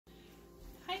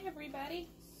Hi everybody.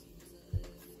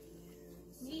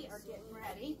 We are getting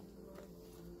ready.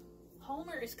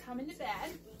 Homer is coming to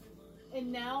bed,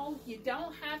 and now you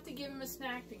don't have to give him a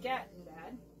snack to get in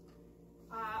bed.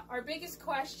 Our biggest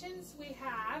questions we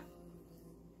have: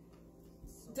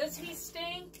 does he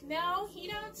stink? No, he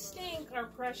don't stink, our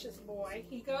precious boy.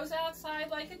 He goes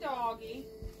outside like a doggy.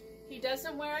 He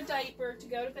doesn't wear a diaper to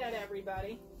go to bed,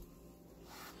 everybody.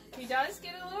 He does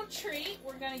get a little treat.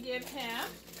 We're going to give him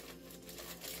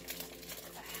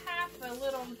a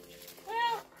little,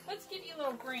 well, let's give you a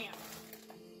little gram.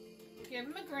 Give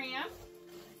him a gram.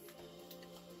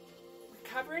 We're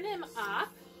covering him up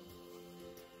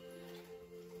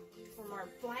from our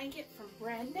blanket from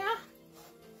Brenda.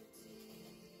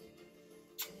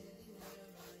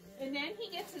 And then he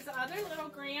gets his other little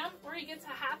gram where he gets a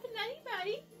half a nutty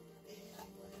buddy.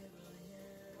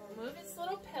 We'll move his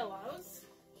little pillows.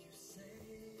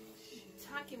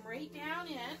 Tuck him right down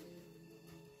in.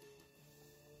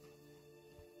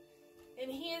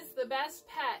 And he is the best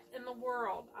pet in the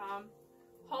world.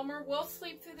 Homer will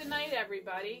sleep through the night,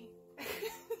 everybody.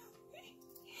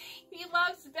 He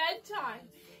loves bedtime.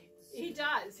 He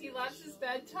does. He loves his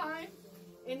bedtime.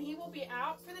 And he will be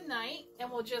out for the night, and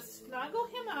we'll just snuggle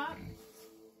him up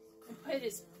and put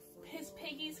his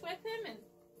piggies with him. And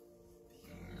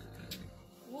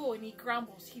ooh, and he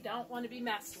grumbles. He don't want to be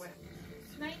messed with.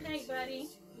 Night, night, buddy.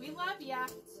 We love ya.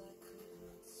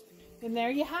 And there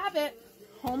you have it.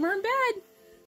 Homer in bed.